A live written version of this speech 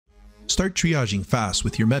Start triaging fast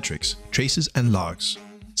with your metrics, traces, and logs.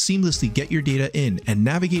 Seamlessly get your data in and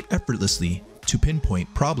navigate effortlessly to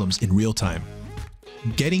pinpoint problems in real time.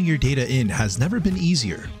 Getting your data in has never been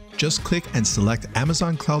easier. Just click and select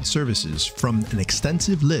Amazon Cloud Services from an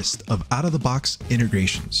extensive list of out-of-the-box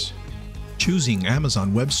integrations. Choosing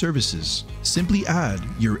Amazon Web Services, simply add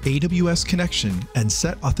your AWS connection and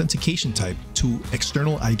set authentication type to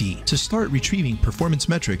External ID to start retrieving performance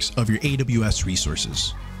metrics of your AWS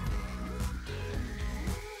resources.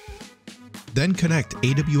 Then connect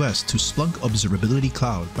AWS to Splunk Observability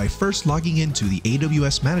Cloud by first logging into the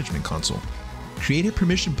AWS Management Console. Create a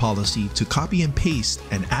permission policy to copy and paste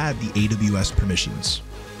and add the AWS permissions.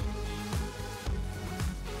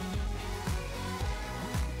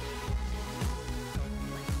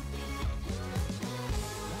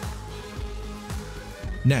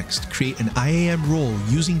 Next, create an IAM role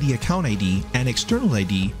using the account ID and external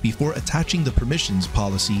ID before attaching the permissions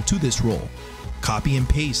policy to this role. Copy and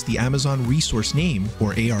paste the Amazon resource name,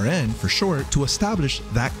 or ARN for short, to establish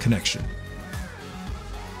that connection.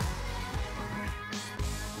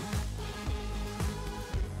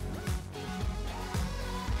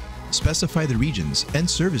 Specify the regions and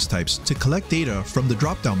service types to collect data from the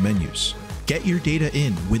drop-down menus. Get your data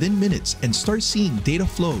in within minutes and start seeing data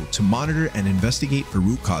flow to monitor and investigate for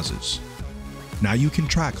root causes. Now you can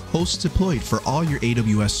track hosts deployed for all your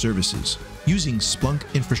AWS services using Splunk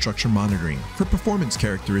Infrastructure Monitoring for performance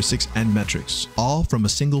characteristics and metrics, all from a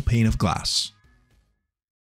single pane of glass.